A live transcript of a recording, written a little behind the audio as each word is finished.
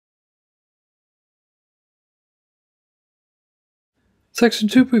Section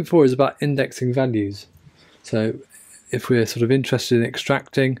 2.4 is about indexing values. So if we're sort of interested in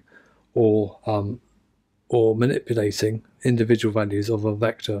extracting or manipulating individual values of a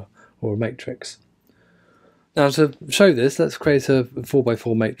vector or a matrix. Now to show this, let's create a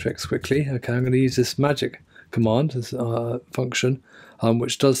 4x4 matrix quickly. Okay, I'm going to use this magic command, this function,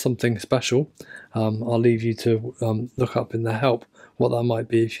 which does something special. I'll leave you to look up in the help what that might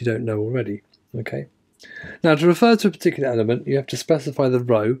be if you don't know already. Okay. Now to refer to a particular element, you have to specify the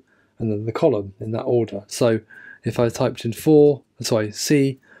row and then the column in that order. So if I typed in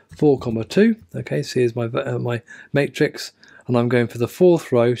C 4,2, okay, C is my matrix, and I'm going for the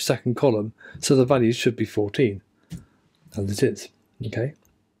fourth row, second column, so the value should be 14, and it is. Okay.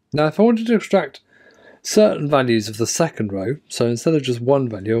 Now if I wanted to extract certain values of the second row, so instead of just one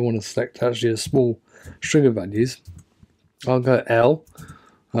value, I want to select actually a small string of values. I'll go L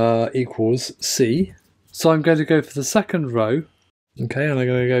equals C. So I'm going to go for the second row, okay, and I'm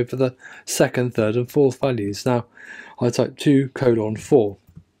going to go for the second, third, and fourth values. Now I type 2:4.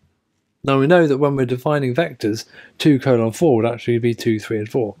 Now we know that when we're defining vectors, 2:4 would actually be 2, 3, and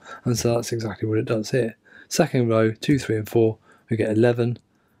 4, and so that's exactly what it does here. Second row, 2, 3, and 4, we get 11,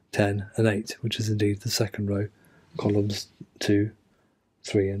 10, and 8, which is indeed the second row, columns 2,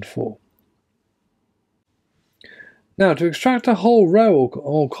 3, and 4. Now, to extract a whole row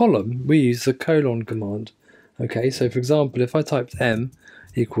or column, we use the colon command. Okay, so for example, if I typed M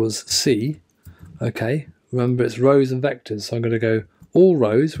equals C, okay, remember it's rows and vectors, so I'm going to go all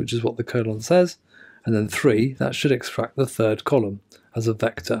rows, which is what the colon says, and then 3, that should extract the third column as a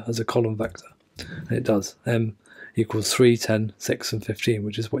vector, as a column vector. And it does. M equals 3, 10, 6, and 15,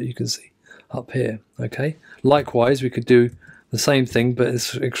 which is what you can see up here. Okay. Likewise, we could do the same thing, but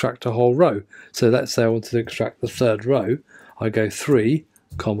it's extract a whole row. So let's say I wanted to extract the third row. I go 3,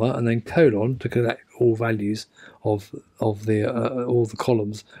 comma, and then colon to collect all values of all the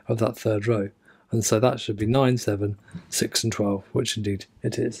columns of that third row. And so that should be 9, 7, 6, and 12, which indeed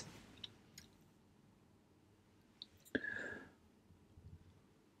it is.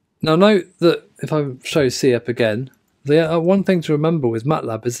 Now note that if I show C up again, the one thing to remember with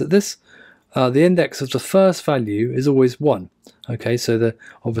MATLAB is that this the index of the first value is always 1. Okay, so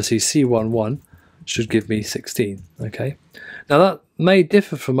obviously C11 should give me 16. Okay, now that may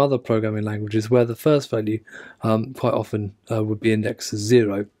differ from other programming languages where the first value quite often would be indexed as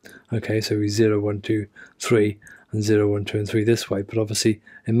 0. Okay, so we 0, 1, 2, 3, and 0, 1, 2, and 3 this way. But obviously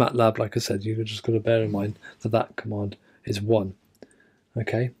in MATLAB, like I said, you've just got to bear in mind that that command is 1.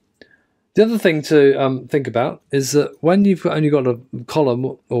 Okay. The other thing to think about is that when you've only got a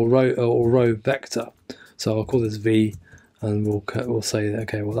column or row vector, so I'll call this V, and we'll say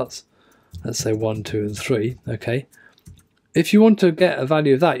okay, well let's say 1, 2, and 3. Okay, if you want to get a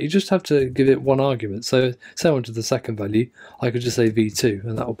value of that, you just have to give it one argument. So say I wanted the second value, I could just say V2,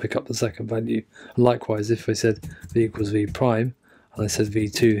 and that will pick up the second value. And likewise, if I said V equals V prime, and I said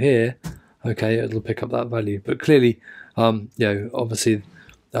V2 here, okay, it'll pick up that value. But clearly, you know, obviously,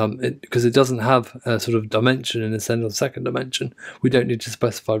 because it doesn't have a sort of dimension in the second dimension, we don't need to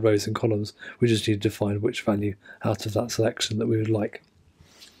specify rows and columns. We just need to define which value out of that selection that we would like.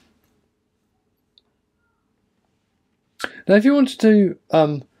 Now, if you wanted to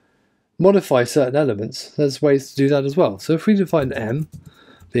modify certain elements, there's ways to do that as well. So if we define M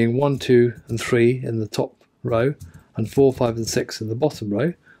being 1, 2, and 3 in the top row, and 4, 5, and 6 in the bottom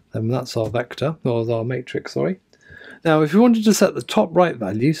row, then that's our vector, or our matrix, sorry. Now, if we wanted to set the top right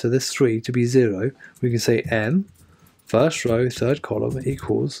value, so this 3, to be 0, we can say M, first row, third column,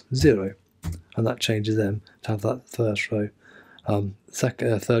 equals 0. And that changes M to have that first row,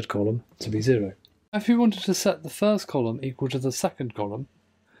 third column to be 0. If we wanted to set the first column equal to the second column,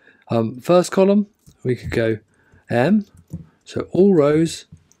 first column, we could go M, so all rows,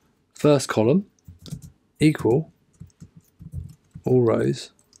 first column, equal all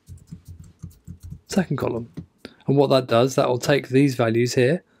rows, second column. And what that does, that will take these values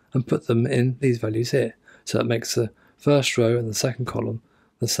here and put them in these values here. So that makes the first row and the second column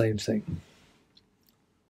the same thing.